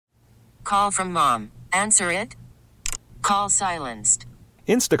call from mom. Answer it. Call silenced.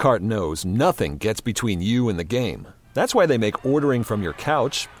 Instacart knows nothing gets between you and the game. That's why they make ordering from your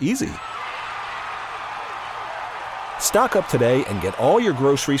couch easy. Stock up today and get all your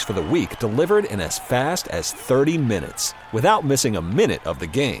groceries for the week delivered in as fast as 30 minutes without missing a minute of the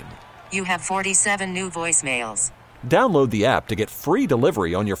game. You have 47 new voicemails. Download the app to get free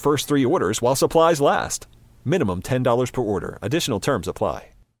delivery on your first 3 orders while supplies last. Minimum $10 per order. Additional terms apply.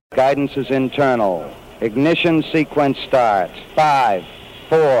 Guidance is internal. Ignition sequence starts. 5,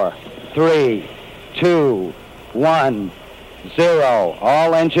 4, 3, 2, 1, 0.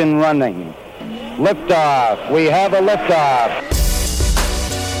 All engine running. Liftoff. We have a liftoff.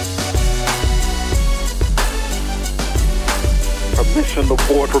 Permission to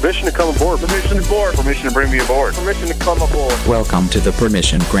board. Permission to come aboard. Permission to board. Permission to bring me aboard. Permission to come aboard. Welcome to the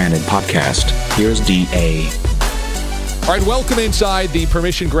Permission Granted podcast. Here's D.A. All right, welcome inside the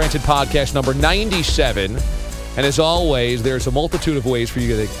Permission Granted podcast number 97. And as always, there's a multitude of ways for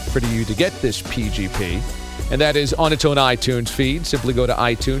you to get this PGP. And that is on its own iTunes feed. Simply go to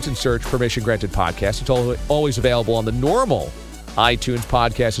iTunes and search Permission Granted Podcast. It's always available on the normal iTunes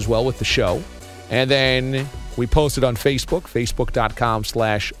podcast as well with the show. And then we post it on Facebook,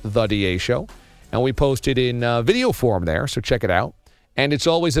 facebook.com/The Show. And we post it in video form there, so check it out. And it's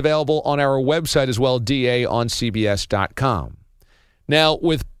always available on our website as well, daoncbs.com. Now,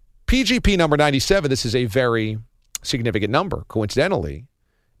 with PGP number 97, this is a very significant number. Coincidentally,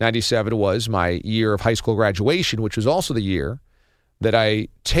 97 was my year of high school graduation, which was also the year that I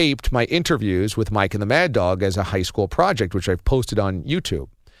taped my interviews with Mike and the Mad Dog as a high school project, which I've posted on YouTube.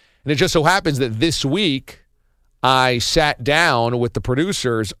 And it just so happens that this week, I sat down with the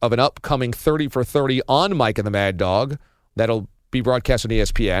producers of an upcoming 30 for 30 on Mike and the Mad Dog that'll be broadcast on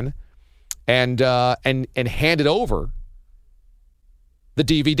ESPN, and handed over the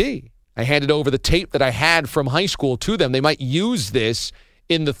DVD. I handed over the tape that I had from high school to them. They might use this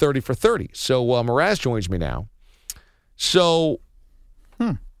in the 30 for 30. So Mraz joins me now. So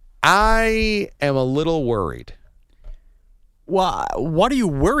I am a little worried. Well, what are you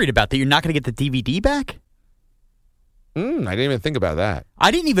worried about? That you're not going to get the DVD back? I didn't even think about that.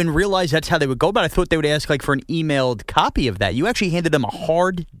 I didn't even realize that's how they would go about it. I thought they would ask for an emailed copy of that. You actually handed them a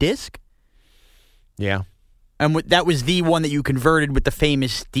hard disk? Yeah. And that was the one that you converted with the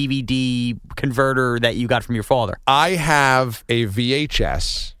famous DVD converter that you got from your father. I have a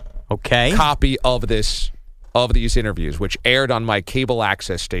VHS copy of these interviews, which aired on my cable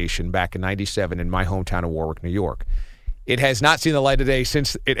access station back in 97 in my hometown of Warwick, New York. It has not seen the light of day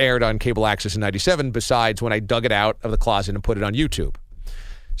since it aired on cable access in 97, besides when I dug it out of the closet and put it on YouTube.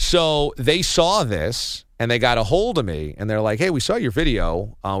 So they saw this, and they got a hold of me, and they're like, hey, we saw your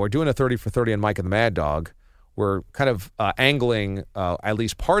video. We're doing a 30 for 30 on Mike and the Mad Dog. We're kind of angling at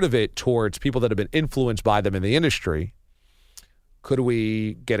least part of it towards people that have been influenced by them in the industry. Could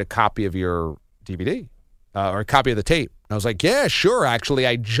we get a copy of your DVD or a copy of the tape? And I was like, yeah, sure. Actually,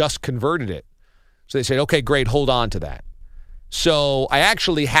 I just converted it. So they said, okay, great. Hold on to that. So I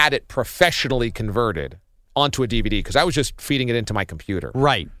actually had it professionally converted onto a DVD because I was just feeding it into my computer.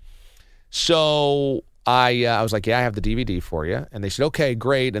 Right. So I was like, yeah, I have the DVD for you. And they said, okay,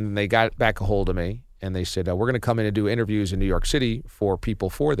 great. And they got back a hold of me. And they said, we're going to come in and do interviews in New York City for people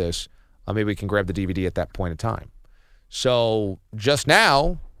for this. Maybe we can grab the DVD at that point in time. So just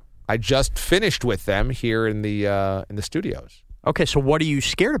now, I just finished with them here in the studios. Okay, so what are you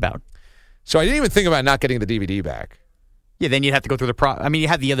scared about? So I didn't even think about not getting the DVD back. Yeah, then you'd have to go through you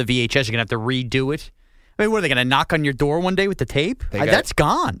have the other VHS. You're going to have to redo it. I mean, what, are they going to knock on your door one day with the tape? That's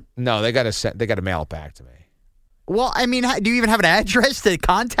gone. No, they got to mail it back to me. Well, I mean, do you even have an address to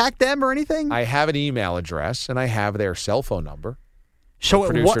contact them or anything? I have an email address, and I have their cell phone number. So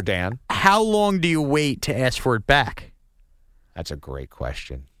producer Dan. How long do you wait to ask for it back? That's a great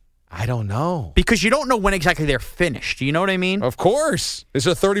question. I don't know. Because you don't know when exactly they're finished. Do you know what I mean? Of course. This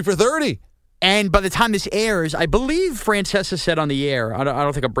is a 30 for 30. And by the time this airs, I believe Francesa said on the air, I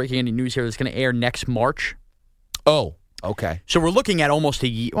don't think I'm breaking any news here, it's going to air next March. Oh, okay. So we're looking at almost a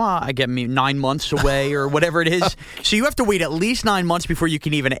year. Well, I get 9 months away or whatever it is. So you have to wait at least 9 months before you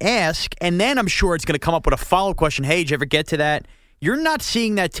can even ask. And then I'm sure it's going to come up with a follow-up question. Hey, did you ever get to that? You're not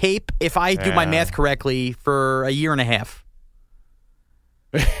seeing that tape, if I do my math correctly, for a year and a half.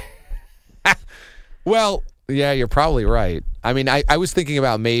 Well, yeah, you're probably right. I mean, I was thinking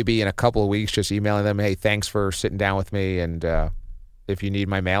about maybe in a couple of weeks just emailing them, hey, thanks for sitting down with me, and if you need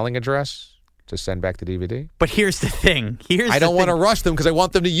my mailing address to send back the DVD. But here's the thing. I don't want to rush them because I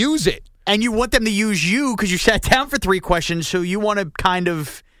want them to use it. And you want them to use you because you sat down for 3 questions, so you want to kind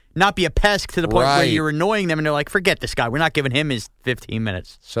of not be a pest to the point where Right. you're annoying them and they're like, forget this guy. We're not giving him his 15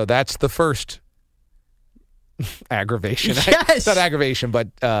 minutes. So that's the first aggravation. Yes. Not aggravation, but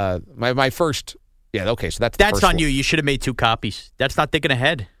my first. Yeah, okay, so that's the That's first on one. you. You should have made 2 copies. That's not thinking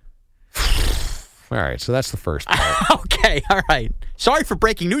ahead. All right, so that's the first part. Okay, all right. Sorry for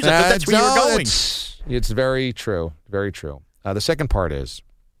breaking news. I thought that's where you were going. It's very true. Very true. The second part is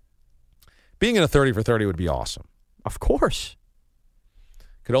being in a 30 for 30 would be awesome. Of course.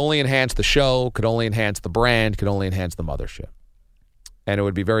 Could only enhance the show, could only enhance the brand, could only enhance the mothership. And it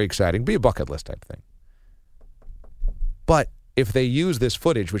would be very exciting. Be a bucket list type thing. But if they use this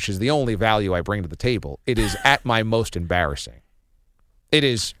footage, which is the only value I bring to the table, it is at my most embarrassing. It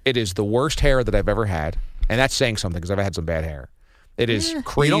is the worst hair that I've ever had. And that's saying something because I've had some bad hair. It is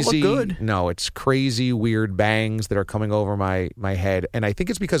crazy. You don't look good. No, it's crazy, weird bangs that are coming over my head. And I think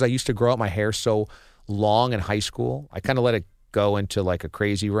it's because I used to grow out my hair so long in high school. I kind of let it go into like a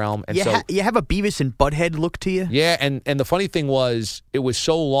crazy realm. And You have a Beavis and Butthead look to you? yeah, and the funny thing was, it was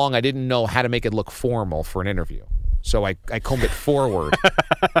so long I didn't know how to make it look formal for an interview. So I combed it forward,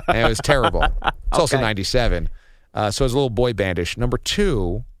 and it was terrible. It's also 97, so it was a little boy bandish. Number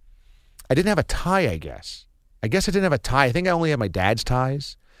 2, I didn't have a tie, I guess. I didn't have a tie. I think I only had my dad's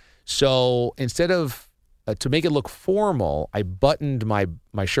ties. So instead of, to make it look formal, I buttoned my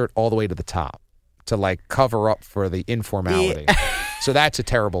shirt all the way to the top to like cover up for the informality. So that's a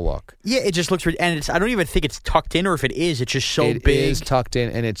terrible look. Yeah, it just looks, and I don't even think it's tucked in, or if it is, it's just so It big. is tucked in,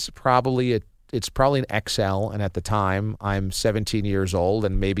 and it's probably an XL, and at the time, I'm 17 years old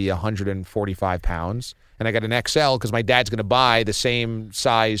and maybe 145 pounds. And I got an XL because my dad's going to buy the same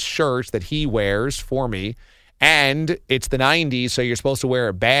size shirts that he wears for me. And it's the 90s, so you're supposed to wear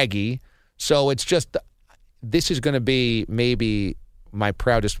it baggy. So it's just, this is going to be maybe my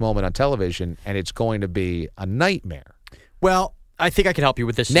proudest moment on television, and it's going to be a nightmare. Well, I think I can help you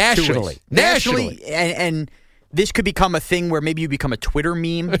with this. Nationally. 2 ways. Nationally. And this could become a thing where maybe you become a Twitter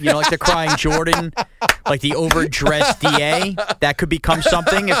meme, like the crying Jordan, like the overdressed DA. That could become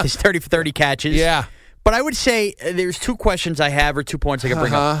something if this 30 for 30 catches. Yeah. But I would say there's 2 questions I have, or 2 points I can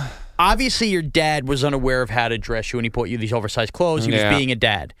bring up. Obviously, your dad was unaware of how to dress you, and he bought you these oversized clothes. He was being a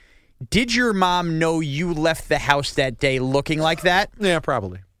dad. Did your mom know you left the house that day looking like that? Yeah,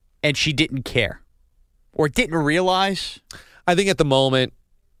 probably. And she didn't care? Or didn't realize? I think at the moment,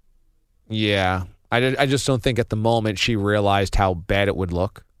 yeah. I just don't think at the moment she realized how bad it would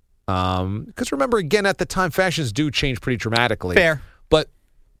look. Because remember, again, at the time, fashions do change pretty dramatically. Fair. But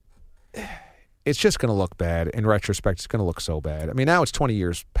it's just going to look bad. In retrospect, it's going to look so bad. I mean, now it's 20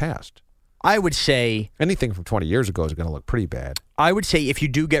 years past. I would say anything from 20 years ago is going to look pretty bad. I would say if you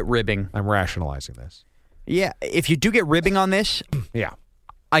do get ribbing. I'm rationalizing this. Yeah, if you do get ribbing on this, yeah,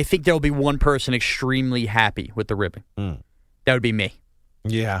 I think there will be one person extremely happy with the ribbing. That would be me.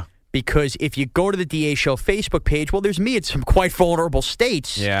 Yeah. Because if you go to the DA Show Facebook page, well, there's me in some quite vulnerable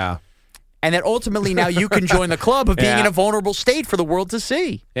states. Yeah. And that ultimately now you can join the club of being in a vulnerable state for the world to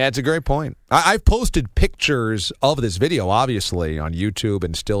see. Yeah, it's a great point. I've posted pictures of this video, obviously, on YouTube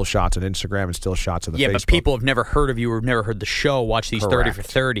and still shots on Instagram and still shots on the Facebook. Yeah, but people have never heard of you or never heard the show, watch these 30 for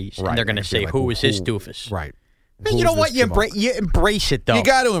 30s, and they're going to say, who is this doofus? Right. And you know what? You embrace it, though. You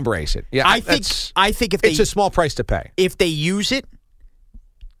got to embrace it. Yeah, I think if they... It's a small price to pay. If they use it,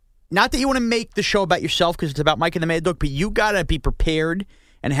 not that you want to make the show about yourself because it's about Mike and the Mad Dog, but you got to be prepared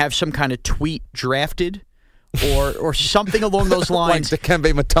and have some kind of tweet drafted or something along those lines. Like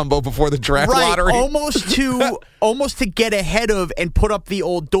Dikembe Mutombo before the draft lottery. almost to get ahead of and put up the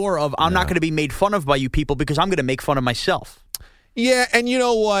old door of, I'm not going to be made fun of by you people because I'm going to make fun of myself. Yeah, and you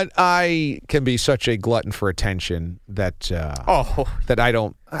know what? I can be such a glutton for attention that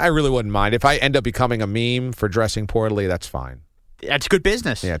that I really wouldn't mind. If I end up becoming a meme for dressing poorly, that's fine. That's good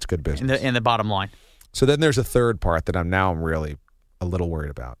business. Yeah, it's good business. In the bottom line. So then there's a third part that I'm really a little worried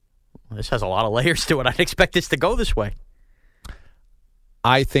about. Well, this has a lot of layers to it. I'd expect this to go this way.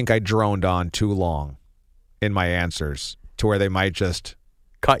 I think I droned on too long in my answers to where they might just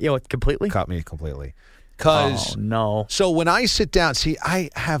cut you completely. Cut me completely. Because no. So when I sit down, see,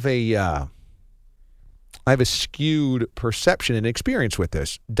 I have a skewed perception and experience with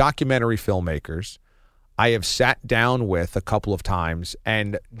this. Documentary filmmakers, I have sat down with a couple of times,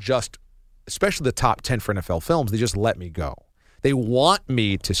 and just, especially the top 10 for NFL films, they just let me go. They want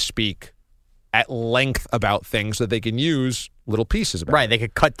me to speak at length about things so that they can use little pieces about it. Right, they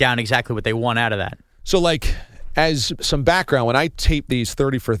could cut down exactly what they want out of that. So, like, as some background, when I tape these when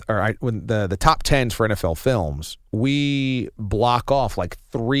the top 10s for NFL films, we block off like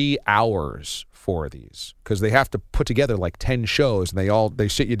 3 hours for these because they have to put together like 10 shows, and they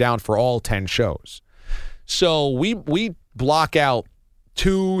sit you down for all 10 shows. So we block out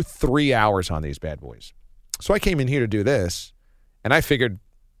 2-3 hours on these bad boys. So I came in here to do this, and I figured,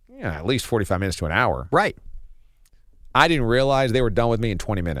 at least 45 minutes to an hour. Right. I didn't realize they were done with me in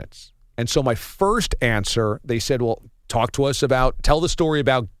 20 minutes. And so my first answer, they said, well, tell the story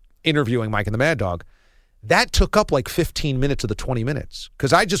about interviewing Mike and the Mad Dog. That took up like 15 minutes of the 20 minutes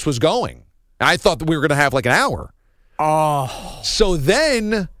because I just was going. I thought that we were going to have like an hour. Oh. So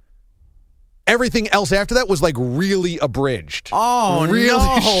then everything else after that was like really abridged. Oh, really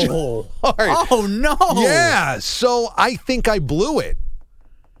no. Short. Oh, no. Yeah. So I think I blew it.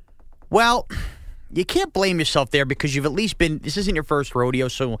 Well, you can't blame yourself there because you've at least this isn't your first rodeo,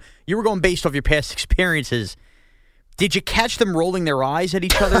 so you were going based off your past experiences. Did you catch them rolling their eyes at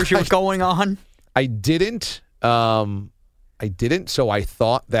each other as you were going on? I didn't. So I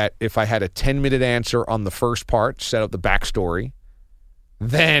thought that if I had a 10-minute answer on the first part, set up the backstory,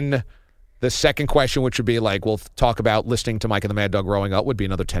 then the second question, which would be like, we'll talk about listening to Mike and the Mad Dog growing up, would be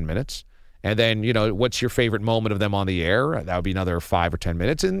another 10 minutes. And then, what's your favorite moment of them on the air? That would be another 5 or 10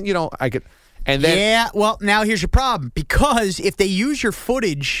 minutes. And, I could... And then, yeah, well, now here's your problem. Because if they use your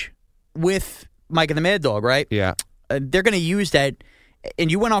footage with Mike and the Mad Dog, right? Yeah. They're going to use that,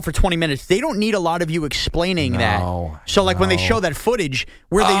 and you went on for 20 minutes. They don't need a lot of you explaining that. So, like, when they show that footage,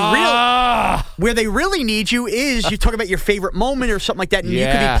 where they really need you is you talk about your favorite moment or something like that, and you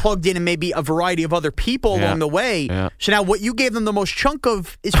could be plugged in and maybe a variety of other people along the way. Yeah. So now what you gave them the most chunk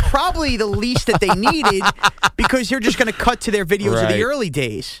of is probably the least that they needed because you're just going to cut to their videos of the early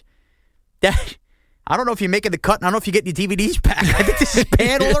days. I don't know if you're making the cut, and I don't know if you're getting your DVDs back. I think this is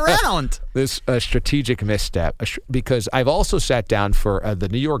bad all around. This strategic misstep, because I've also sat down for the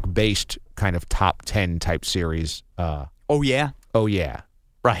New York-based kind of top 10 type series. Oh, yeah? Oh, yeah.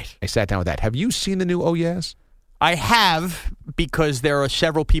 Right. I sat down with that. Have you seen the new Oh, Yes? I have, because there are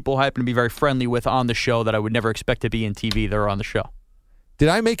several people I happen to be very friendly with on the show that I would never expect to be in TV that are on the show. Did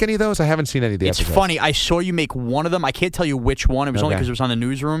I make any of those? I haven't seen any of the episodes. It's funny. I saw you make one of them. I can't tell you which one. It was only because it was on the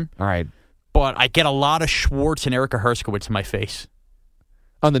newsroom. All right. But I get a lot of Schwartz and Erica Herskowitz in my face.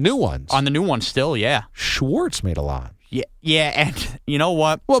 On the new ones? On the new ones still, yeah. Schwartz made a lot. Yeah, and you know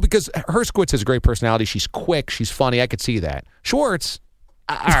what? Well, because Herskowitz has a great personality. She's quick. She's funny. I could see that. Schwartz.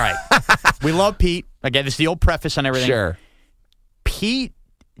 All right. We love Pete. Again, this is the old preface on everything. Sure. Pete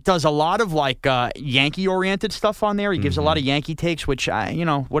does a lot of like Yankee-oriented stuff on there. He gives a lot of Yankee takes, which,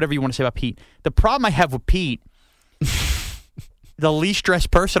 whatever you want to say about Pete. The problem I have with Pete... the least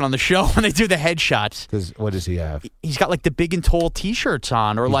dressed person on the show when they do the headshots. What does he have? He's got like the big and tall T-shirts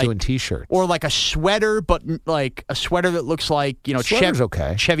on, or doing T-shirts, or like a sweater, but like a sweater that looks like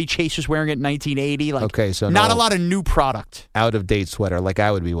Chevy Chase was wearing it in 1980. Like, okay, so not a lot of new product, out of date sweater like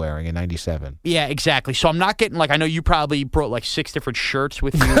I would be wearing in '97. Yeah, exactly. So I'm not getting like I know you probably brought like 6 different shirts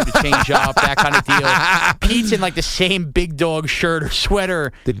with you to change up that kind of deal. Pete's in like the same big dog shirt or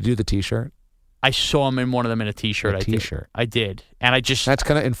sweater. Did he do the T-shirt? I saw him in one of them in a T-shirt. I did. And I just... That's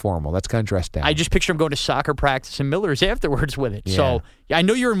kind of informal. That's kind of dressed down. I just picture him going to soccer practice in Miller's afterwards with it. Yeah. So, I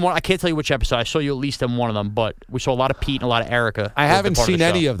know you're in one... I can't tell you which episode. I saw you at least in one of them, but we saw a lot of Pete and a lot of Erica. I haven't seen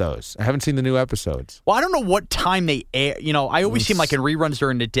any of those. I haven't seen the new episodes. Well, I don't know what time they air. I always see them like in reruns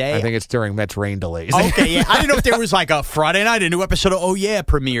during the day. I think it's during Mets rain delays. Okay, yeah. I didn't know if there was like a Friday night, a new episode of Oh Yeah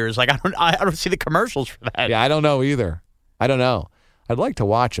premieres. Like, I don't see the commercials for that. Yeah, I don't know either. I don't know. I'd like to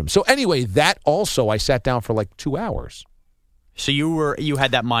watch them. So anyway, that also I sat down for like 2 hours. So you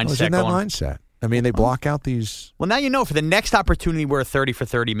had that mindset. I was in that mindset. I mean, they block out these. Well, now you know for the next opportunity where 30 for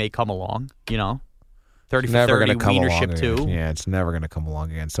 30 may come along. 30 for never 30 come Wienership too. Yeah, it's never going to come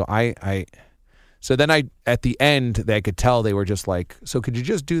along again. So so then at the end, they could tell they were just like, so could you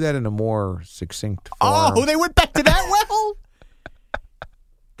just do that in a more succinct form? Oh, they went back to that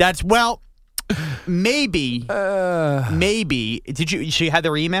level. Maybe. Did you? So you had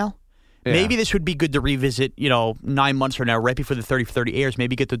their email? Yeah. Maybe this would be good to revisit. 9 months from now, right before the 30 for 30 airs.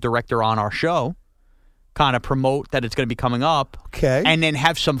 Maybe get the director on our show, kind of promote that it's going to be coming up. Okay. And then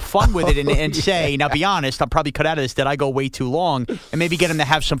have some fun with it and say, now be honest, I'll probably cut out of this. Did I go way too long? And maybe get him to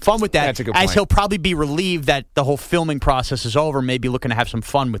have some fun with that. That's a good point. As he'll probably be relieved that the whole filming process is over. Maybe looking to have some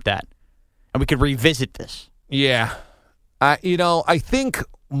fun with that, and we could revisit this. Yeah. I think.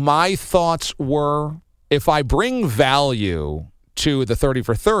 My thoughts were, if I bring value to the 30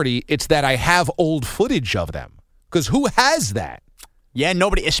 for 30, it's that I have old footage of them. Because who has that? Yeah,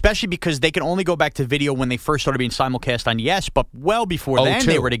 nobody, especially because they can only go back to video when they first started being simulcast on Yes, but well before then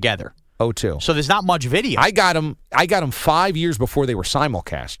they were together. 02. So there's not much video. I got them 5 years before they were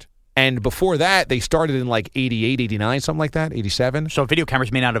simulcast. And before that, they started in like 88, 89, something like that, 87. So video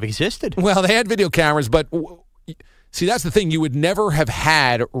cameras may not have existed. Well, they had video cameras, but... See, that's the thing. You would never have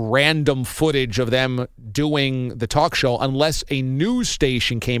had random footage of them doing the talk show unless a news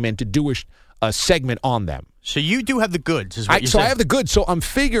station came in to do a segment on them. So you do have the goods, is what you So said. I have the goods. So I'm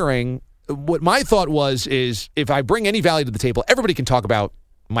figuring what my thought is if I bring any value to the table, everybody can talk about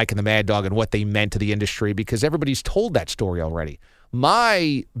Mike and the Mad Dog and what they meant to the industry because everybody's told that story already.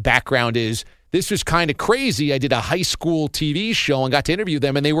 My background is this was kind of crazy. I did a high school TV show and got to interview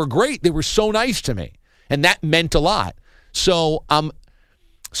them, and they were great. They were so nice to me. And that meant a lot. So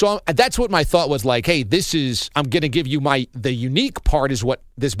that's what my thought was like, hey, I'm going to give you the unique part is what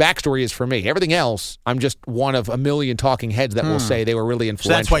this backstory is for me. Everything else, I'm just one of a million talking heads that will say they were really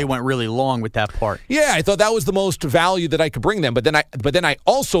influential. So that's why you went really long with that part. Yeah, I thought that was the most value that I could bring them. But then I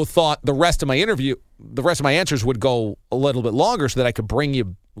also thought the rest of my answers would go a little bit longer so that I could bring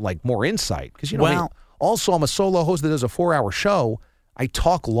you like more insight. Because also I'm a solo host that does a 4-hour show. I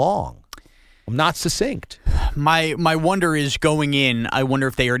talk long. I'm not succinct. My wonder is going in, I wonder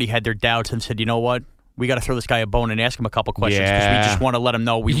if they already had their doubts and said, you know what? We got to throw this guy a bone and ask him a couple questions because we just want to let him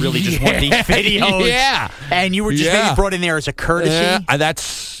know we really just want these videos. Yeah. And you were just maybe brought in there as a courtesy. Yeah,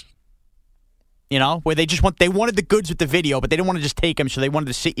 that's... where they wanted the goods with the video, but they didn't want to just take them, so they wanted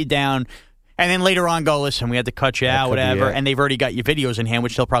to sit you down and then later on go, listen, we had to cut you out, whatever, and they've already got your videos in hand,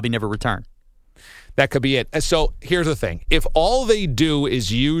 which they'll probably never return. That could be it. So here's the thing. If all they do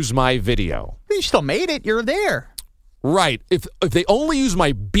is use my video... You still made it. You're there. Right. If they only use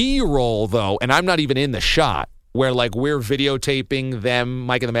my B-roll, though, and I'm not even in the shot, where like we're videotaping them,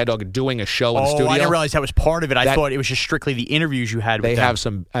 Mike and the Mad Dog, doing a show in the studio. I didn't realize that was part of it. I thought it was just strictly the interviews you had with them. They have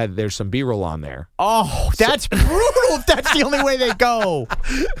some, there's some B-roll on there. Oh, that's brutal if that's the only way they go.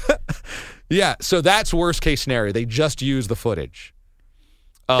 Yeah, so that's worst case scenario. They just use the footage.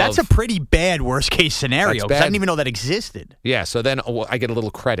 That's a pretty bad worst case scenario because I didn't even know that existed. Yeah, so then I get a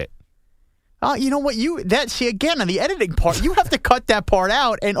little credit. You know what? Again, on the editing part, you have to cut that part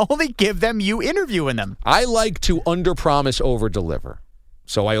out and only give them you interviewing them. I like to underpromise, overdeliver.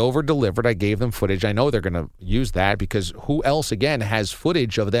 So I overdelivered. I gave them footage. I know they're going to use that because who else, again, has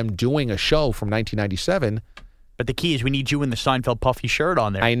footage of them doing a show from 1997? But the key is we need you in the Seinfeld puffy shirt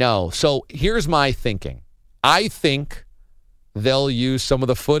on there. I know. So here's my thinking. I think they'll use some of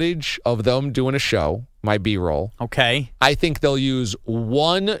the footage of them doing a show, my B-roll. Okay. I think they'll use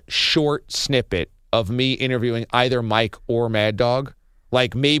one short snippet of me interviewing either Mike or Mad Dog.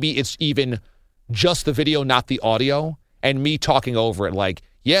 Like maybe it's even just the video, not the audio, and me talking over it like,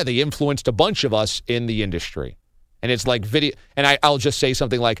 yeah, they influenced a bunch of us in the industry. And it's like video, and I'll just say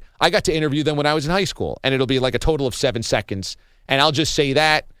something like, I got to interview them when I was in high school, and it'll be like a total of 7 seconds. And I'll just say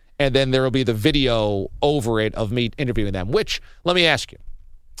that, and then there will be the video over it of me interviewing them, which, let me ask you,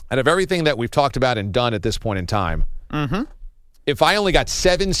 out of everything that we've talked about and done at this point in time, if I only got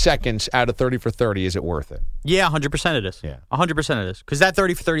 7 seconds out of 30 for 30, is it worth it? Yeah, 100% it is. Yeah. 100% it is. Because that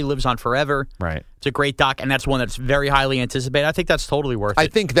 30 for 30 lives on forever. Right. It's a great doc, and that's one that's very highly anticipated. I think that's totally worth it. I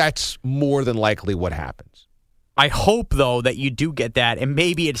think that's more than likely what happens. I hope, though, that you do get that, and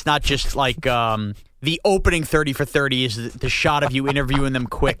maybe it's not just like the opening 30 for 30 is the shot of you interviewing them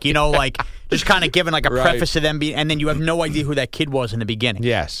quick, like just kind of giving like a preface to them, and then you have no idea who that kid was in the beginning.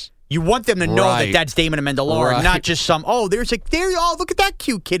 Yes. You want them to know that that's Damon Amendola, not just some, look at that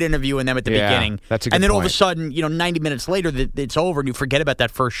cute kid interviewing them at the beginning. That's a good And then all of a point. sudden, 90 minutes later, it's over, and you forget about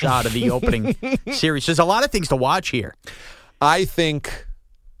that first shot of the opening series. There's a lot of things to watch here. I think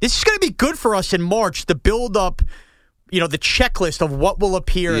This is going to be good for us in March, the build-up, the checklist of what will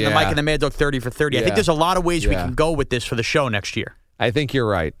appear in the Mike and the Mad Dog 30 for 30. I think there's a lot of ways we can go with this for the show next year. I think you're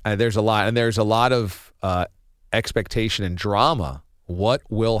right. There's a lot, and there's a lot of expectation and drama. What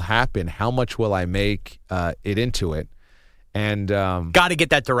will happen? How much will I make it into it? And got to get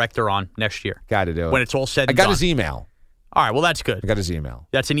that director on next year. Got to do it when it's all said. I and got done. his email. All right, well that's good. I got his email.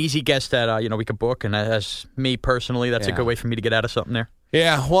 That's an easy guest that we could book, and as me personally, that's a good way for me to get out of something there.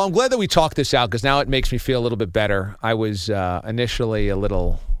 Yeah, well, I'm glad that we talked this out because now it makes me feel a little bit better. I was initially a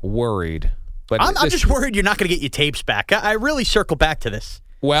little worried, but I'm just worried you're not going to get your tapes back. I really circle back to this.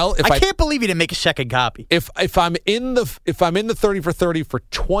 Well, I can't believe you didn't make a second copy. If I'm in the 30 for 30 for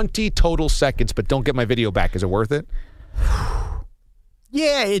 20 total seconds, but don't get my video back, is it worth it?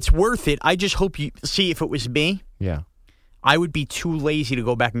 Yeah, it's worth it. I just hope you see if it was me. Yeah. I would be too lazy to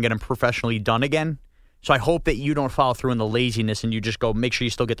go back and get them professionally done again. So I hope that you don't follow through in the laziness and you just go make sure you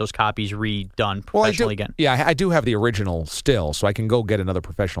still get those copies redone professionally again. Yeah, I do have the original still, so I can go get another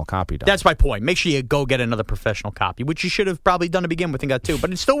professional copy done. That's my point. Make sure you go get another professional copy, which you should have probably done to begin with and got two.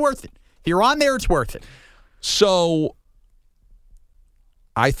 But it's still worth it. If you're on there, it's worth it. So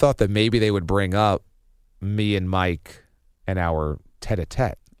I thought that maybe they would bring up me and Mike and our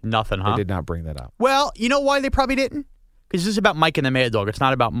tete-a-tete. Nothing, huh? They did not bring that up. Well, you know why they probably didn't? Because this is about Mike and the Mad Dog. It's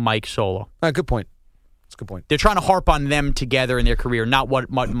not about Mike solo. Good point. That's a good point. They're trying to harp on them together in their career, not what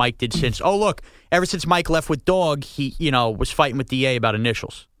Mike did since. Oh, look, ever since Mike left with Dog, he was fighting with DA about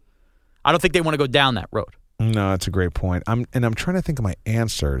initials. I don't think they want to go down that road. No, that's a great point. I'm trying to think of my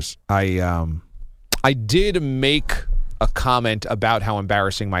answers. I did make a comment about how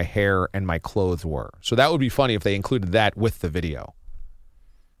embarrassing my hair and my clothes were. So that would be funny if they included that with the video.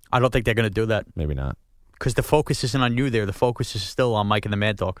 I don't think they're going to do that. Maybe not. Because the focus isn't on you there. The focus is still on Mike and the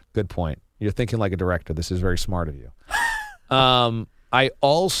Mad Dog. Good point. You're thinking like a director. This is very smart of you.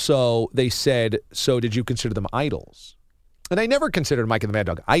 They said, so did you consider them idols? And I never considered Mike and the Mad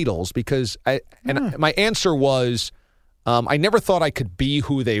Dog idols because my answer was, I never thought I could be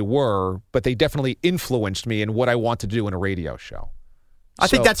who they were, but they definitely influenced me in what I want to do in a radio show. I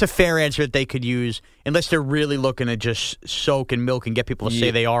think that's a fair answer that they could use, unless they're really looking to just soak and milk and get people to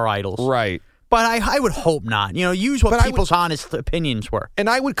say they are idols. Right. But I would hope not. Use what people's honest opinions were. And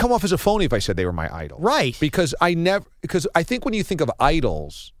I would come off as a phony if I said they were my idol. Right. Because I think when you think of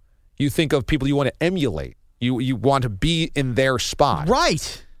idols, you think of people you want to emulate. You want to be in their spot.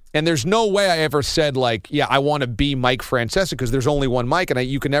 Right. And there's no way I ever said, I want to be Mike Francesa because there's only one Mike. And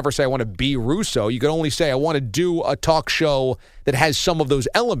you can never say I want to be Russo. You can only say I want to do a talk show that has some of those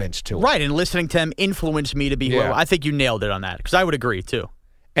elements to it. Right. And listening to him influenced me to be who I think you nailed it on that because I would agree, too.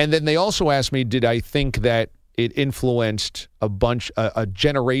 And then they also asked me, did I think that it influenced a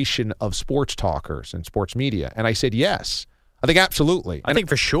generation of sports talkers and sports media? And I said yes. I think absolutely. I think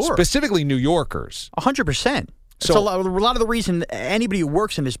for sure. Specifically New Yorkers. 100%. So a lot of the reason anybody who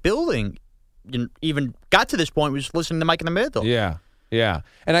works in this building even got to this point was listening to Mike and the Mad Dog. Yeah, yeah.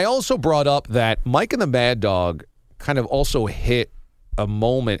 And I also brought up that Mike and the Mad Dog kind of also hit a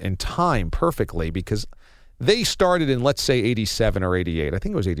moment in time perfectly because they started in, let's say, 87 or 88. I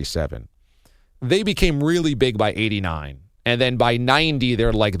think it was 87. They became really big by 89. And then by 90,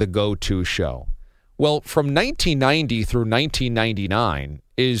 they're like the go-to show. Well, from 1990 through 1999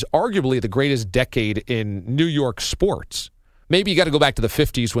 is arguably the greatest decade in New York sports. Maybe you got to go back to the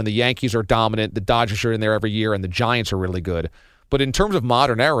 50s when the Yankees are dominant, the Dodgers are in there every year, and the Giants are really good. But in terms of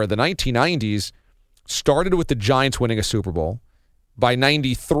modern era, the 1990s started with the Giants winning a Super Bowl. By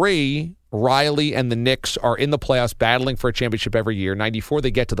 93, Riley and the Knicks are in the playoffs battling for a championship every year. 94,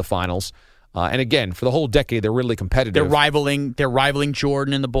 they get to the finals. And again, for the whole decade, they're really competitive. They're rivaling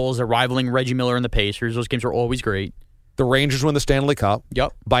Jordan and the Bulls. They're rivaling Reggie Miller and the Pacers. Those games are always great. The Rangers win the Stanley Cup.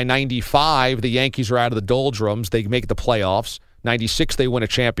 Yep. By 95, the Yankees are out of the doldrums. They make the playoffs. 96, they win a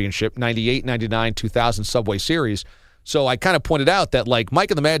championship. 98, 99, 2000 Subway Series. So I kind of pointed out that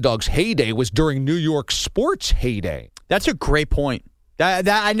Mike and the Mad Dog's heyday was during New York sports heyday. That's a great point. That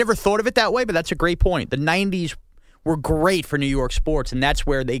I never thought of it that way, but that's a great point. The 90s were great for New York sports, and that's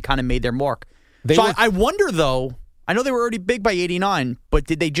where they kind of made their mark. I wonder, though, I know they were already big by 89, but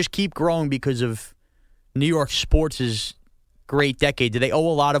did they just keep growing because of New York sports' great decade? Did they owe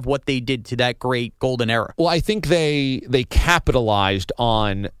a lot of what they did to that great golden era? Well, I think they capitalized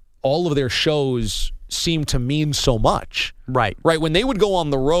on all of their shows seemed to mean so much. Right. When they would go on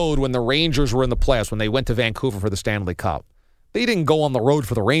the road when the Rangers were in the playoffs, when they went to Vancouver for the Stanley Cup, they didn't go on the road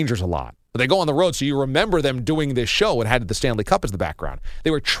for the Rangers a lot. But they go on the road, so you remember them doing this show and had the Stanley Cup as the background.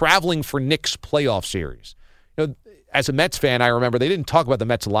 They were traveling for Knicks playoff series. As a Mets fan, I remember they didn't talk about the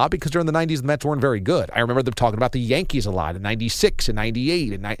Mets a lot because during the 90s, the Mets weren't very good. I remember them talking about the Yankees a lot in 96 and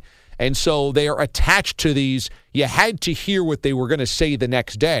 98. And so they are attached to these. You had to hear what they were going to say the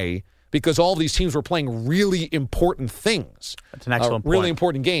next day because all of these teams were playing really important things. That's an excellent point. Really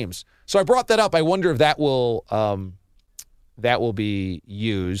important games. So I brought that up. I wonder if that will be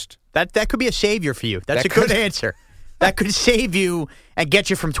used. That could be a savior for you. That's a good answer. That could save you and get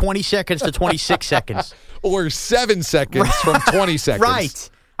you from 20 seconds to 26 seconds. Or 7 seconds from 20 seconds. Right.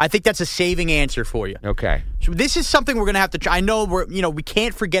 I think that's a saving answer for you. Okay. So this is something we're going to have to try. I know we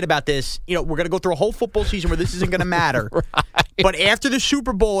can't forget about this. We're going to go through a whole football season where this isn't going to matter. Right. But after the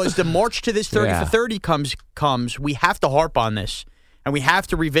Super Bowl, as the march to this 30 for 30 comes, we have to harp on this. And we have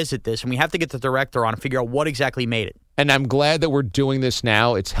to revisit this, and we have to get the director on and figure out what exactly made it. And I'm glad that we're doing this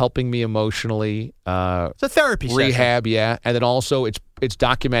now. It's helping me emotionally. It's a therapy rehab, session. Yeah. And then also it's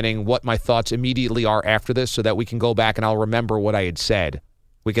documenting what my thoughts immediately are after this so that we can go back and I'll remember what I had said.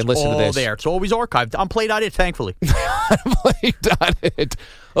 We can listen to this. There. It's always archived. On Play.it, thankfully. Play.it.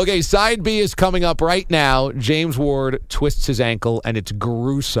 Okay, Side B is coming up right now. James Ward twists his ankle, and it's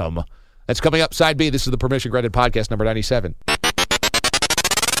gruesome. That's coming up. Side B, this is the Permission Granted Podcast, number 97.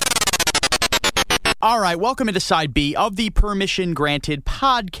 All right, welcome into Side B of the Permission Granted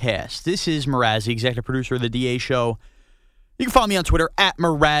Podcast. This is Mrazzi, executive producer of the DA Show. You can follow me on Twitter at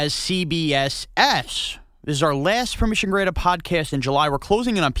MrazCBSS. This is our last Permission Granted podcast in July. We're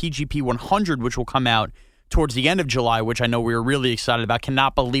closing in on PGP 100, which will come out towards the end of July, which I know we are really excited about.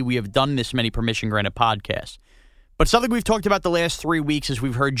 Cannot believe we have done this many Permission Granted podcasts. But something we've talked about the last 3 weeks is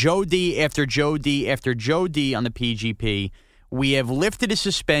we've heard Joe D after Joe D after Joe D on the PGP. We have lifted his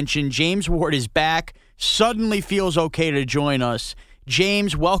suspension. James Ward is back. Suddenly feels okay to join us.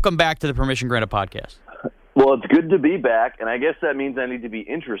 James, welcome back to the Permission Granted podcast. Well, it's good to be back, and I guess that means I need to be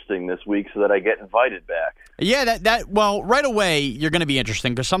interesting this week so that I get invited back. Yeah, well, right away, you're going to be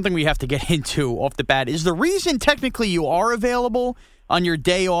interesting because something we have to get into off the bat is the reason technically you are available on your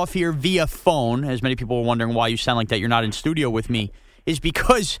day off here via phone, as many people are wondering why you sound like that you're not in studio with me, is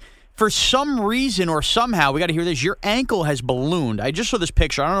because for some reason or somehow, we got to hear this, your ankle has ballooned. I just saw this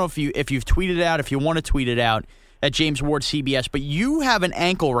picture. I don't know if you've tweeted it out, if you want to tweet it out at James Ward CBS, but you have an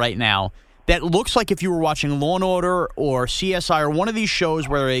ankle right now that looks like if you were watching Law & Order or CSI or one of these shows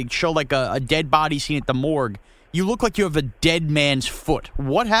where they show like a dead body scene at the morgue, you look like you have a dead man's foot.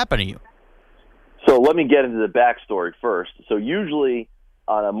 What happened to you? So let me get into the backstory first. So usually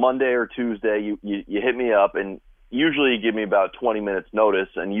on a Monday or Tuesday, you hit me up, and usually you give me about 20 minutes notice,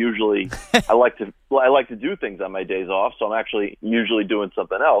 and usually I like to do things on my days off, so I'm actually usually doing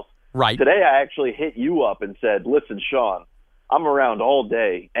something else. Right. Today I actually hit you up and said, listen, Sean, I'm around all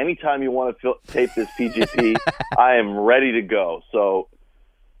day. Anytime you want to tape this PGP, I am ready to go. So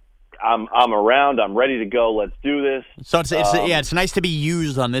I'm around. I'm ready to go. Let's do this. So it's nice to be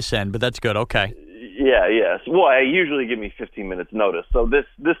used on this end, but that's good. Okay. Yeah, yes. Well, I usually give me 15 minutes notice. So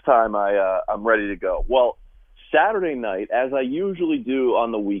this time I'm ready to go. Well, Saturday night, as I usually do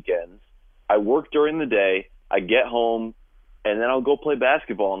on the weekends, I work during the day. I get home, and then I'll go play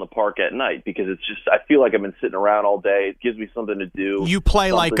basketball in the park at night because it's just I feel like I've been sitting around all day. It gives me something to do. You play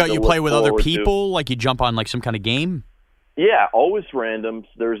you play with other people, like you jump on like some kind of game? Yeah, always randoms.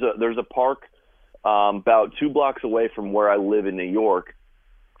 There's a park about 2 blocks away from where I live in New York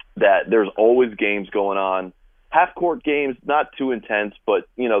that there's always games going on. Half-court games, not too intense, but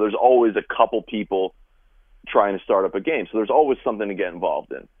there's always a couple people trying to start up a game. So there's always something to get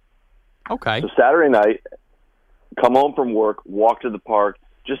involved in. Okay. So Saturday night, come home from work, walk to the park.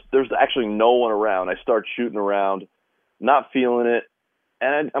 There's actually no one around. I start shooting around, not feeling it.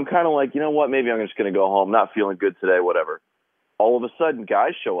 And I'm kind of like, you know what? Maybe I'm just going to go home. Not feeling good today, whatever. All of a sudden,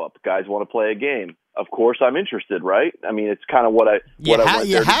 guys show up. Guys want to play a game. Of course, I'm interested, right? I mean, it's kind of what I went there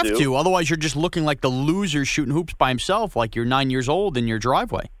You have to do. to. Otherwise, you're just looking like the loser shooting hoops by himself, like you're 9 years old in your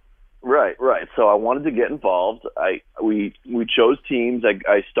driveway. Right. So I wanted to get involved. We chose teams.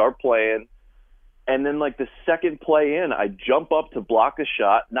 I start playing. And then, like, the second play in, I jump up to block a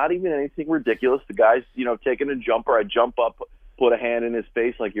shot. Not even anything ridiculous. The guy's, taking a jumper. I jump up, put a hand in his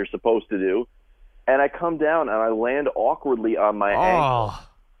face like you're supposed to do. And I come down, and I land awkwardly on my ankle.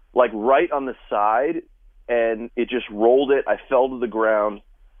 Like, right on the side. And it just rolled it. I fell to the ground.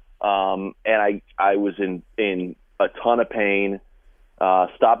 And I was in a ton of pain.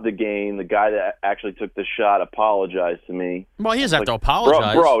 Stopped the game. The guy that actually took the shot apologized to me. Well, he doesn't have to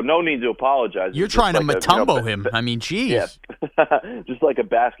apologize. Bro, no need to apologize. You're trying to Mutombo him. I mean, geez. Yeah. Just like a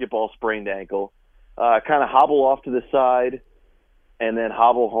basketball sprained ankle. Kind of hobble off to the side and then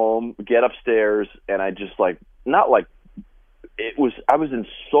hobble home, get upstairs, and I just I was in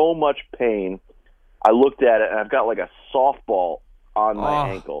so much pain. I looked at it, and I've got like a softball on my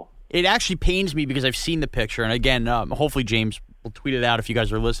ankle. It actually pains me because I've seen the picture. And again, hopefully James will tweet it out if you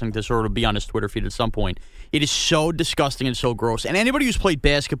guys are listening to this, or it'll be on his Twitter feed at some point. It is so disgusting and so gross. And anybody who's played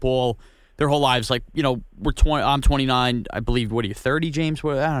basketball their whole lives, like, I'm 29, I believe. What are you, 30, James? I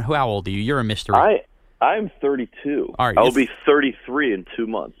don't know, how old are you? You're a mystery. I'm 32. All right, I'll be 33 in 2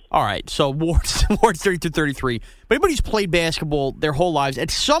 months. All right, so Ward's 32, 33. But anybody who's played basketball their whole lives,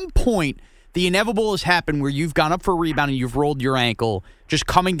 at some point, the inevitable has happened where you've gone up for a rebound and you've rolled your ankle, just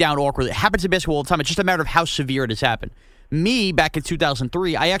coming down awkwardly. It happens in basketball all the time. It's just a matter of how severe it has happened. Me, back in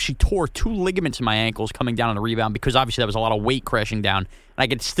 2003, I actually tore 2 ligaments in my ankles coming down on the rebound because obviously that was a lot of weight crashing down. And I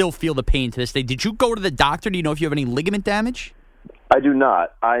could still feel the pain to this day. Did you go to the doctor? Do you know if you have any ligament damage? I do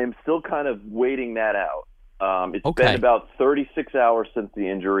not. I am still kind of waiting that out. It's been about 36 hours since the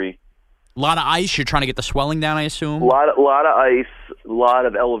injury. A lot of ice. You're trying to get the swelling down, I assume? A lot of ice, a lot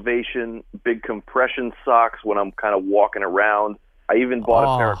of elevation, big compression socks when I'm kind of walking around. I even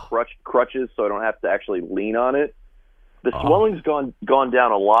bought a pair of crutches so I don't have to actually lean on it. The swelling's gone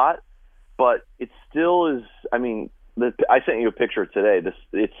down a lot, but it still is. I mean, I sent you a picture today.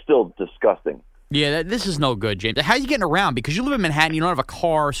 It's still disgusting. Yeah, this is no good, James. How are you getting around? Because you live in Manhattan, you don't have a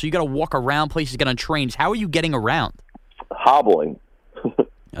car, so you got to walk around places, get on trains. How are you getting around? Hobbling.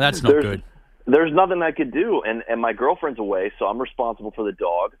 That's no good. there's nothing I could do, and my girlfriend's away, so I'm responsible for the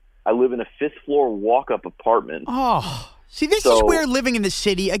dog. I live in a 5th-floor walk-up apartment. Oh, see, this is where living in the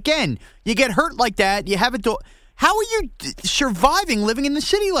city, again, you get hurt like that, you have a dog. How are you surviving living in the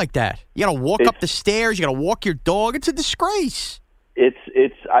city like that? You got to walk up the stairs, you got to walk your dog. It's a disgrace.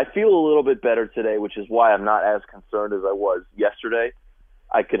 I feel a little bit better today, which is why I'm not as concerned as I was yesterday.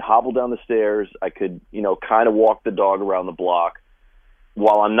 I could hobble down the stairs. I could, kind of walk the dog around the block.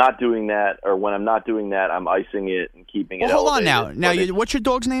 While I'm not doing that, or when I'm not doing that, I'm icing it and keeping it elevated. Hold on now. What's your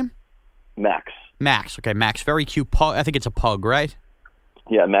dog's name? Max. Max. Okay, Max. Very cute pug. I think it's a pug, right?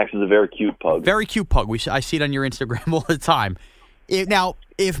 Yeah, Max is a very cute pug. Very cute pug. I see it on your Instagram all the time.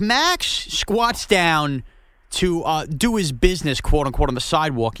 If Max squats down to do his business, quote unquote, on the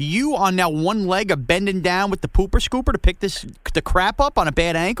sidewalk, you on now one leg are bending down with the pooper scooper to pick the crap up on a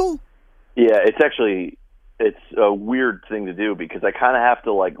bad ankle? Yeah, it's a weird thing to do because I kind of have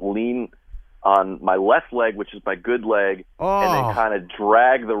to lean on my left leg, which is my good leg, and then kind of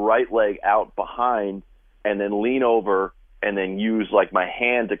drag the right leg out behind and then lean over and then use my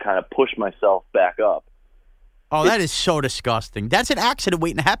hand to kind of push myself back up. Oh, that is so disgusting. That's an accident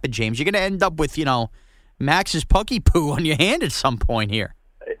waiting to happen, James. You're going to end up with, Max's pucky poo on your hand at some point here.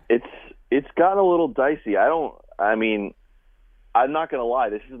 It's gotten a little dicey. I'm not going to lie.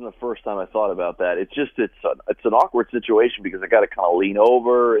 This isn't the first time I thought about that. It's just it's an awkward situation because I got to kind of lean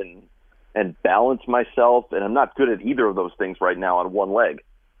over and balance myself, and I'm not good at either of those things right now on one leg.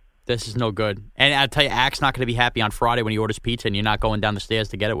 This is no good. And I'll tell you, Ack's not going to be happy on Friday when he orders pizza and you're not going down the stairs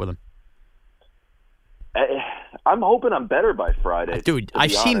to get it with him. I'm hoping I'm better by Friday. Dude,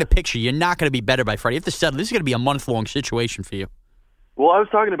 I've seen the picture. You're not going to be better by Friday. You have to settle. This is going to be a month-long situation for you. Well, I was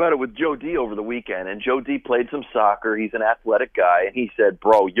talking about it with Joe D over the weekend, and Joe D played some soccer. He's an athletic guy, and he said,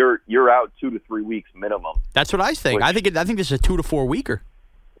 "Bro, you're out 2 to 3 weeks minimum." That's what I think. I think this is a 2 to 4 weeker.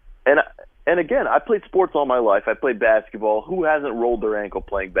 And again, I played sports all my life. I played basketball. Who hasn't rolled their ankle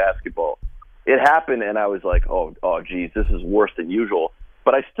playing basketball? It happened, and I was like, "Oh, geez, this is worse than usual."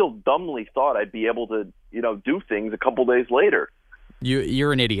 But I still dumbly thought I'd be able to, do things a couple days later.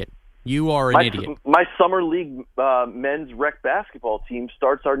 You're an idiot. You are an idiot. My summer league men's rec basketball team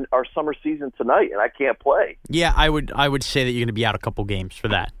starts our summer season tonight, and I can't play. Yeah, I would say that you're going to be out a couple games for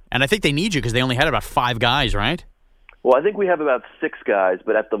that. And I think they need you because they only had about 5 guys, right? Well, I think we have about 6 guys,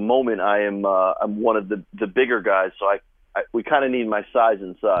 but at the moment I'm one of the bigger guys, so we kind of need my size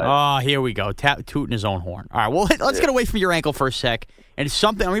inside. Oh, here we go, tooting his own horn. All right, well, let's get away from your ankle for a sec. And it's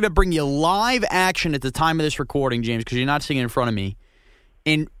something I'm going to bring you live action at the time of this recording, James, because you're not seeing it in front of me.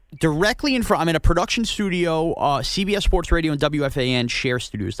 Directly in front, I'm in a production studio, CBS Sports Radio and WFAN share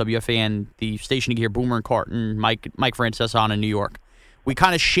studios. WFAN, the station you hear Boomer and Carton, Mike Francesa on in New York. We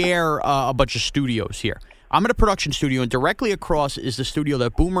kind of share a bunch of studios here. I'm in a production studio, and directly across is the studio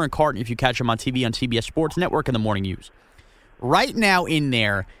that Boomer and Carton, if you catch them on TV on CBS Sports Network in the morning, use. Right now in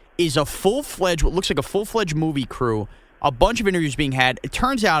there is what looks like a full-fledged movie crew, a bunch of interviews being had. It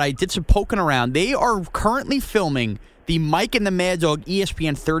turns out I did some poking around. They are currently filming the Mike and the Mad Dog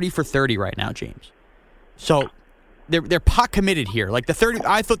ESPN 30 for 30 right now, James. So they're pot committed here. Like the 30,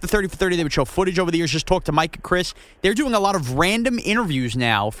 I thought the 30 for 30 they would show footage over the years, just talk to Mike and Chris. They're doing a lot of random interviews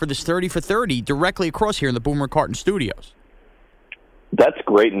now for this 30 for 30 directly across here in the Boomer Carton studios. That's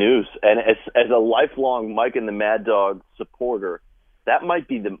great news. And as a lifelong Mike and the Mad Dog supporter, that might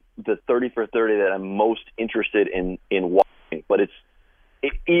be the 30 for 30 that I'm most interested in watching. But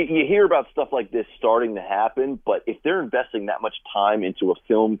you hear about stuff like this starting to happen, but if they're investing that much time into a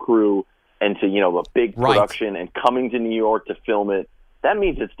film crew and to, a big production and coming to New York to film it, that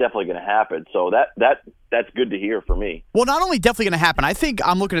means it's definitely going to happen. So that's good to hear for me. Well, not only definitely going to happen, I think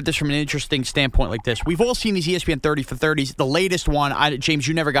I'm looking at this from an interesting standpoint like this. We've all seen these ESPN 30 for 30s. The latest one, James,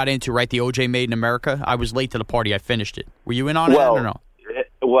 you never got into, right? The OJ Made in America. I was late to the party. I finished it. Were you in on it or no?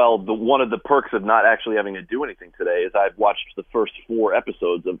 Well, one of the perks of not actually having to do anything today is I've watched the first 4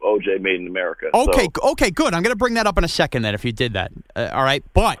 episodes of OJ Made in America. Okay, good. I'm going to bring that up in a second then if you did that. All right,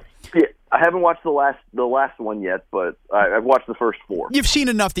 but... Yeah, I haven't watched the last one yet, but I've watched the first 4. You've seen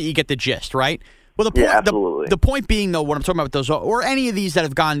enough that you get the gist, right? Well, absolutely. The point being, though, what I'm talking about with those, or any of these that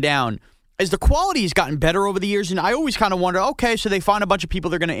have gone down, is the quality has gotten better over the years, and I always kind of wonder, okay, so they find a bunch of people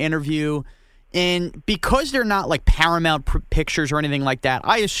they're going to interview, and because they're not like Paramount Pictures or anything like that,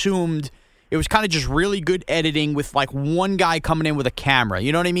 I assumed it was kind of just really good editing with like one guy coming in with a camera.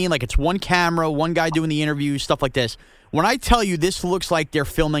 You know what I mean? Like it's one camera, one guy doing the interviews, stuff like this. When I tell you this looks like they're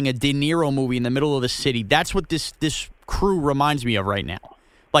filming a De Niro movie in the middle of the city, that's what this crew reminds me of right now.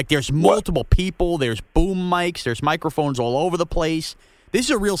 Like there's multiple people, there's boom mics, there's microphones all over the place. This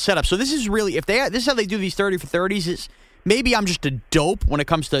is a real setup. So this is really, this is how they do these 30 for 30s. maybe I'm just a dope when it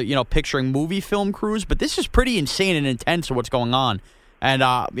comes to, picturing movie film crews, but this is pretty insane and intense of what's going on. And,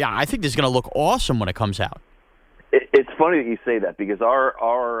 I think this is going to look awesome when it comes out. It's funny that you say that because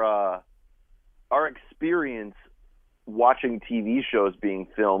our experience watching TV shows being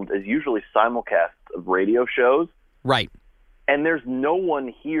filmed is usually simulcasts of radio shows. Right. And there's no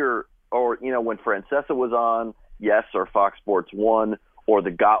one here, or, when Francesa was on, yes, or Fox Sports 1, or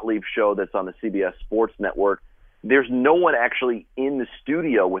the Gottlieb show that's on the CBS Sports Network, there's no one actually in the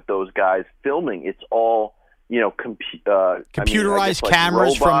studio with those guys filming. It's all, computerized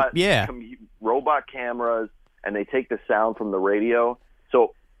cameras robot cameras, and they take the sound from the radio.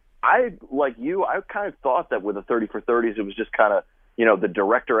 So I kind of thought that with the 30 for 30s, it was just kind of, the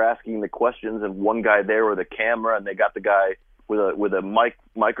director asking the questions and one guy there with a camera, and they got the guy with a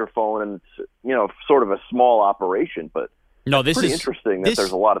microphone, and it's, sort of a small operation, but no, this pretty is interesting that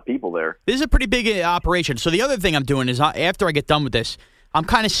there's a lot of people there. This is a pretty big operation. So the other thing I'm doing is after I get done with this, I'm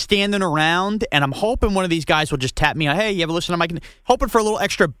kind of standing around, and I'm hoping one of these guys will just tap me on, hey, you ever listen to Mike? Hoping for a little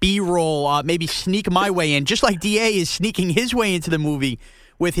extra B-roll, maybe sneak my way in, just like D.A. is sneaking his way into the movie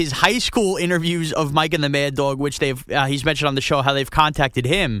with his high school interviews of Mike and the Mad Dog, which he's mentioned on the show how they've contacted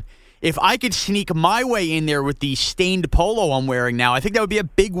him. If I could sneak my way in there with the stained polo I'm wearing now, I think that would be a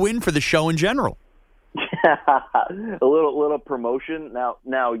big win for the show in general. A little promotion.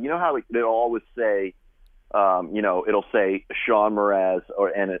 Now you know how it'll always say, it'll say Sean Mraz,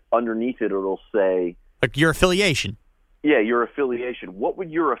 and underneath it'll say like your affiliation. Yeah, your affiliation. What would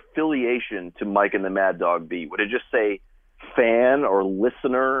your affiliation to Mike and the Mad Dog be? Would it just say fan or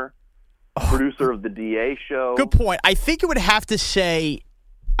listener, producer of the DA show? Good point. I think it would have to say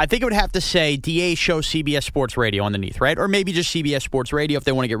DA show CBS Sports Radio underneath, right? Or maybe just CBS Sports Radio if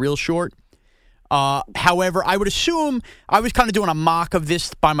they want to get real short. However, I would assume I was kind of doing a mock of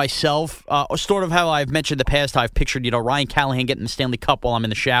this by myself, sort of how I've mentioned in the past. I've pictured, Ryan Callahan getting the Stanley Cup while I'm in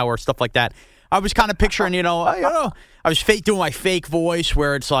the shower, stuff like that. I was kind of picturing, I was doing my fake voice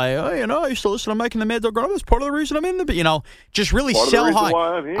where it's like, I used to listen to Mike and the Mad Dog. That's part of the reason I'm in the, just really sell high.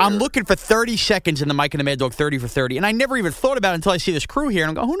 I'm looking for 30 seconds in the Mike and the Mad Dog 30 for 30, and I never even thought about it until I see this crew here, and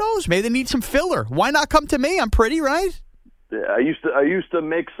I'm going, who knows? Maybe they need some filler. Why not come to me? I'm pretty, right? Yeah, I used to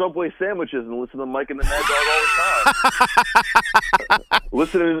make Subway sandwiches and listen to Mike and the Mad Dog all the time.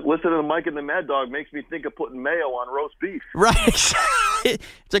 Listening to Mike and the Mad Dog makes me think of putting mayo on roast beef. Right.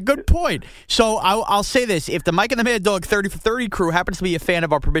 It's a good point. So I'll say this. If the Mike and the Mad Dog 30 for 30 crew happens to be a fan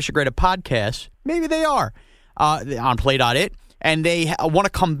of our Permission Graded podcast, maybe they are on Play.it, and they want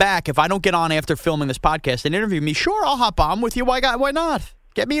to come back. If I don't get on after filming this podcast and interview me, sure, I'll hop on with you. Why not?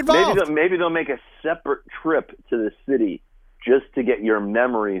 Get me involved. Maybe they'll make a separate trip to the city just to get your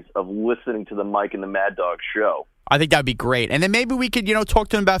memories of listening to the Mike and the Mad Dog show. I think that would be great. And then maybe we could, talk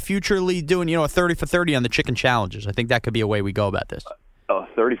to them about futurely doing, a 30 for 30 on the chicken challenges. I think that could be a way we go about this.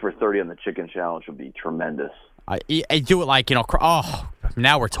 30 for 30 on the chicken challenge would be tremendous. I do it like,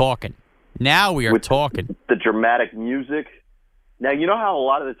 now we're talking. Now we are talking. The dramatic music. Now, you know how a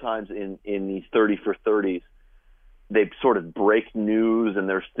lot of the times in these 30 for 30s, they sort of break news and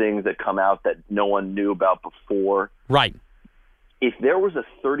there's things that come out that no one knew about before. Right. If there was a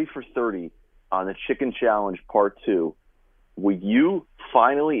 30 for 30 on the Chicken Challenge Part 2, would you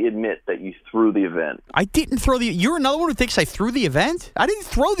finally admit that you threw the event? I didn't throw the... You're another one who thinks I threw the event? I didn't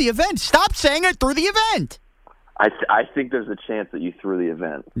throw the event. Stop saying I threw the event. I think there's a chance that you threw the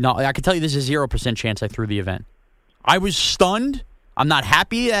event. No, I can tell you there's a 0% chance I threw the event. I was stunned. I'm not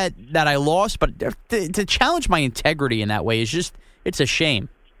happy that I lost, but to challenge my integrity in that way is just... It's a shame.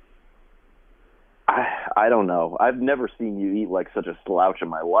 I don't know. I've never seen you eat like such a slouch in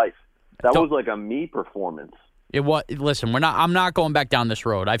my life. That was like a me performance. Listen, I'm not going back down this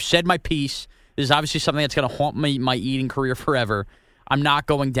road. I've said my piece. This is obviously something that's going to haunt my eating career forever. I'm not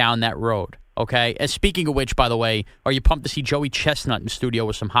going down that road, okay? And speaking of which, by the way, are you pumped to see Joey Chestnut in the studio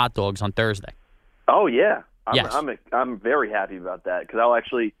with some hot dogs on Thursday? Oh, yeah. Yes. I'm very happy about that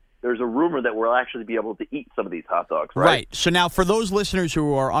because there's a rumor that we'll actually be able to eat some of these hot dogs, right? Right. So now for those listeners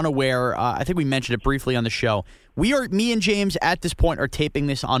who are unaware, I think we mentioned it briefly on the show. Me and James at this point are taping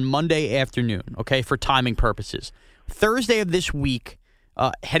this on Monday afternoon, okay, for timing purposes. Thursday of this week,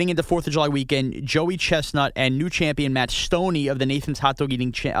 heading into 4th of July weekend, Joey Chestnut and new champion Matt Stoney of the Nathan's Hot Dog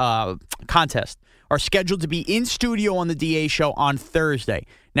Eating Contest are scheduled to be in studio on the DA show on Thursday.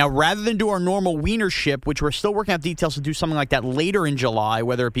 Now, rather than do our normal wiener ship, which we're still working out details to do something like that later in July,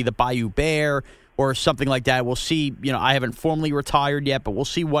 whether it be the Bayou Bear or something like that, we'll see. I haven't formally retired yet, but we'll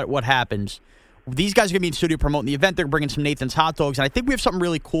see what happens. These guys are going to be in studio promoting the event. They're bringing some Nathan's hot dogs, and I think we have something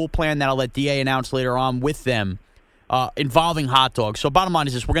really cool planned that I'll let DA announce later on with them involving hot dogs. So bottom line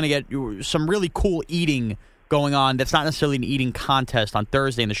is this. We're going to get some really cool eating going on. That's not necessarily an eating contest on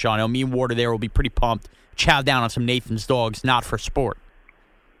Thursday in the show. I know me and Warder there will be pretty pumped. Chow down on some Nathan's Dogs, not for sport.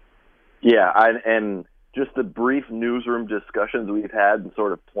 Yeah, and just the brief newsroom discussions we've had and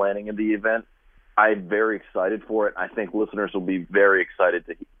sort of planning of the event, I'm very excited for it. I think listeners will be very excited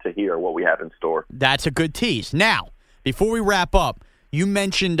to hear what we have in store. That's a good tease. Now, before we wrap up, you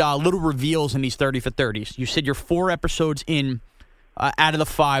mentioned little reveals in these 30 for 30s. You said you're 4 episodes in out of the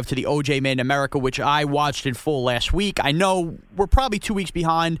 5 to the OJ Made in America, which I watched in full last week. I know we're probably 2 weeks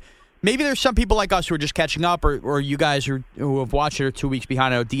behind. Maybe there's some people like us who are just catching up, or you guys who have watched it are 2 weeks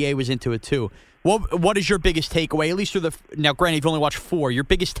behind. I know DA was into it too. What is your biggest takeaway, at least now granted you've only watched 4, your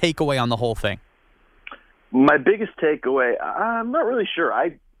biggest takeaway on the whole thing? My biggest takeaway, I'm not really sure.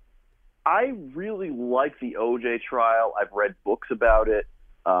 I really like the OJ trial. I've read books about it.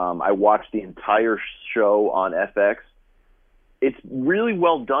 I watched the entire show on FX. It's really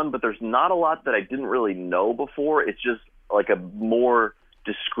well done, but there's not a lot that I didn't really know before. It's just like a more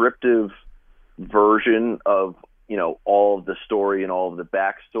descriptive version of, all of the story and all of the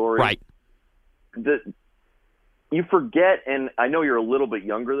backstory. Right. You forget, and I know you're a little bit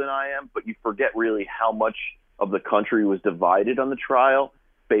younger than I am, but you forget really how much of the country was divided on the trial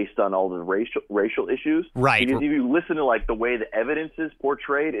based on all the racial issues. Right. Because if you listen to the way the evidence is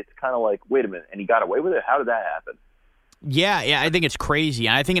portrayed, it's kind of like, wait a minute, and he got away with it? How did that happen? Yeah, I think it's crazy.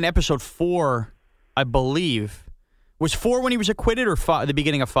 And I think in episode 4, I believe, was 4 when he was acquitted or the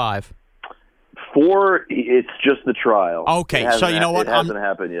beginning of 5? 4, it's just the trial. Okay, so you know what? It hasn't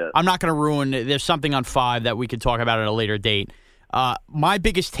happened yet. I'm not going to ruin it. There's something on 5 that we could talk about at a later date. My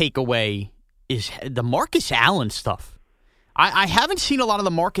biggest takeaway is the Marcus Allen stuff. I haven't seen a lot of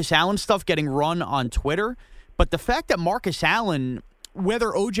the Marcus Allen stuff getting run on Twitter, but the fact that Marcus Allen, whether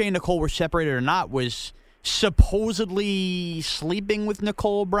OJ and Nicole were separated or not, was supposedly sleeping with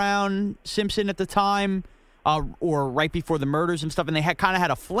Nicole Brown Simpson at the time, or right before the murders and stuff, and they kind of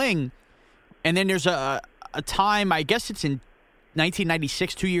had a fling. And then there's a time, I guess it's in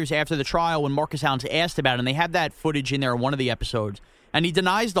 1996, 2 years after the trial, when Marcus Allen's asked about it, and they have that footage in there in one of the episodes, and he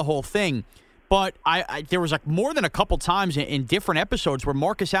denies the whole thing. But there was more than a couple times in different episodes where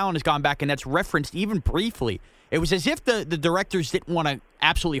Marcus Allen has gone back, and that's referenced even briefly. It was as if the directors didn't want to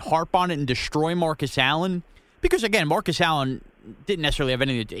absolutely harp on it and destroy Marcus Allen. Because, again, Marcus Allen didn't necessarily have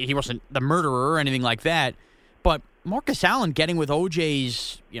anything to do. He wasn't the murderer or anything like that. But Marcus Allen getting with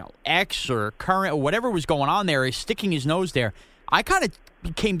OJ's, ex or current or whatever was going on there, is sticking his nose there. I kind of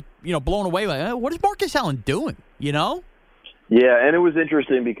became, blown away by, what is Marcus Allen doing, Yeah, and it was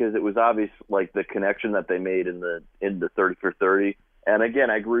interesting because it was obvious, the connection that they made in the 30 for 30. And again,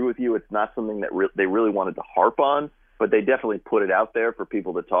 I agree with you. It's not something that they really wanted to harp on, but they definitely put it out there for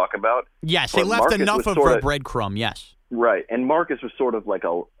people to talk about. Yes, but they left Marcus enough of a breadcrumb. Yes, right. And Marcus was sort of like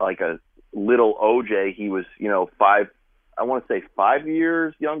a little OJ. He was, 5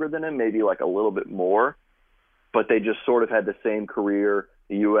 years younger than him, maybe a little bit more. But they just sort of had the same career,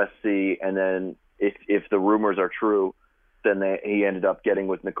 the USC, and then if the rumors are true, then he ended up getting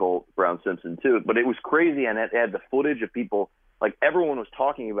with Nicole Brown Simpson too. But it was crazy, and it had the footage of people, everyone was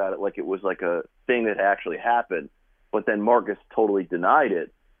talking about it like it was like a thing that actually happened. But then Marcus totally denied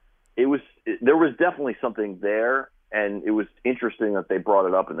it. There was definitely something there, and it was interesting that they brought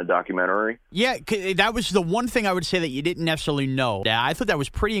it up in the documentary. Yeah, that was the one thing I would say that you didn't necessarily know. I thought that was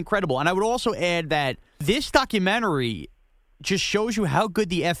pretty incredible. And I would also add that this documentary just shows you how good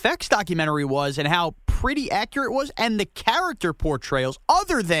the FX documentary was and how pretty accurate it was, and the character portrayals,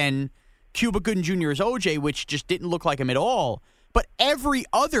 other than Cuba Gooding Jr. as OJ, which just didn't look like him at all. But every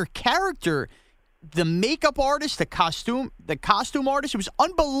other character, the makeup artist, the costume artist, it was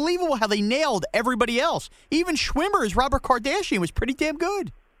unbelievable how they nailed everybody else. Even Schwimmer as Robert Kardashian was pretty damn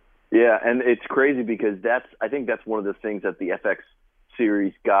good. Yeah, and it's crazy because I think that's one of the things that the FX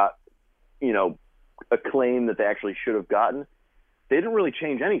series got, acclaim that they actually should have gotten. They didn't really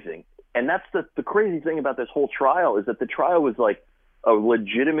change anything. And that's the crazy thing about this whole trial, is that the trial was like a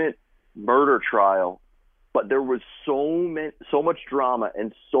legitimate murder trial, but there was so much drama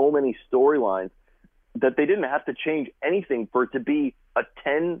and so many storylines that they didn't have to change anything for it to be a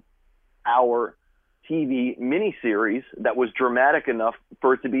 10-hour TV miniseries that was dramatic enough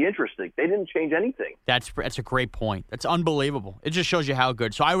for it to be interesting. They didn't change anything. That's a great point. That's unbelievable. It just shows you how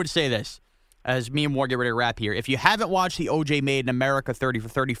good. So I would say this, as me and Ward get ready to wrap here. If you haven't watched the OJ Made in America 30 for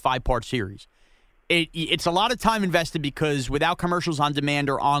 30 5-part series, it's a lot of time invested because without commercials on demand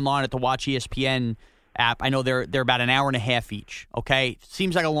or online at the Watch ESPN app, I know they're about an hour and a half each, okay?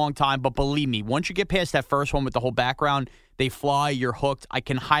 Seems like a long time, but believe me, once you get past that first one with the whole background, they fly, you're hooked. I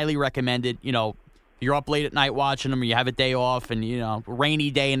can highly recommend it. You're up late at night watching them, or you have a day off and, rainy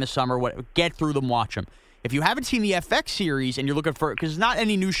day in the summer, get through them, watch them. If you haven't seen the FX series and you're looking for, because there's not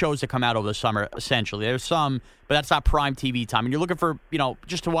any new shows that come out over the summer, essentially. There's some, but that's not prime TV time. And you're looking for,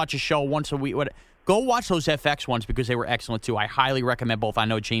 just to watch a show once a week. Go watch those FX ones because they were excellent, too. I highly recommend both. I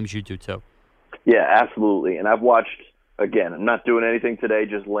know, James, you do, too. Yeah, absolutely. And I've watched, again, I'm not doing anything today,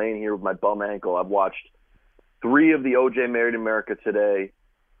 just laying here with my bum ankle. I've watched 3 of the O.J. Married America today,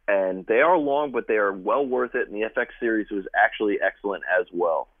 and they are long, but they are well worth it. And the FX series was actually excellent as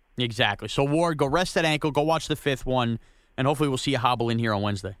well. Exactly. So, Ward, go rest that ankle, go watch the 5th one, and hopefully we'll see you hobble in here on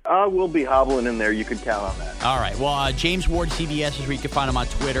Wednesday. We'll be hobbling in there. You can count on that. All right. Well, James Ward, CBS is where you can find him on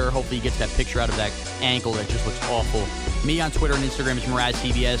Twitter. Hopefully he gets that picture out of that ankle that just looks awful. Me on Twitter and Instagram is Mraz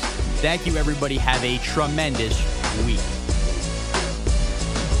CBS. Thank you, everybody. Have a tremendous week.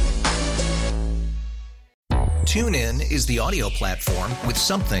 TuneIn is the audio platform with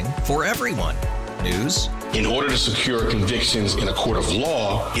something for everyone. News. In order to secure convictions in a court of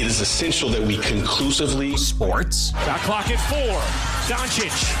law, it is essential that we conclusively. Sports. Got clock at 4.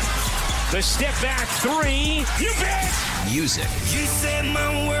 Doncic. The step back 3. You bet. Music. You set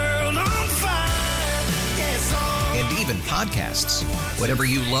my world on fire. Yes, and even podcasts. Whatever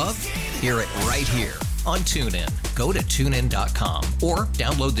you love, hear it right here on TuneIn. Go to TuneIn.com or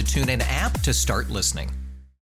download the TuneIn app to start listening.